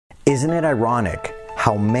Isn't it ironic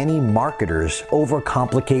how many marketers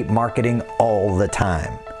overcomplicate marketing all the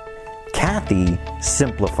time? Cathey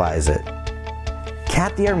simplifies it.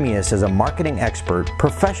 Cathey Armillas is a marketing expert,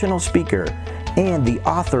 professional speaker, and the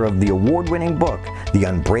author of the award-winning book, The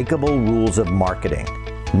Unbreakable Rules of Marketing: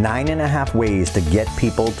 9.5 Ways to Get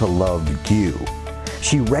People to Love You.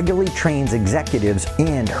 She regularly trains executives,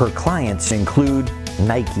 and her clients include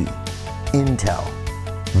Nike, Intel,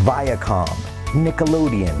 Viacom,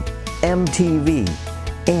 Nickelodeon, MTV,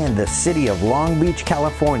 and the city of Long Beach,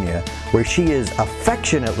 California, where she is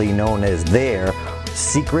affectionately known as their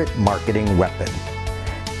secret marketing weapon.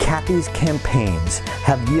 Cathey's campaigns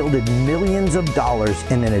have yielded millions of dollars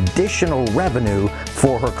in an additional revenue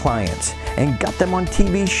for her clients and got them on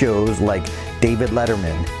TV shows like David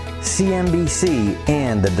Letterman, CNBC,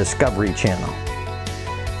 and the Discovery Channel.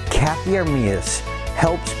 Cathey Armillas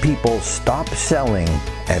helps people stop selling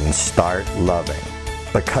and start loving,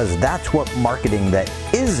 because that's what marketing that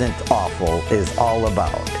isn't awful is all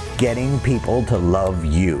about: getting people to love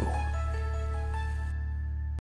you.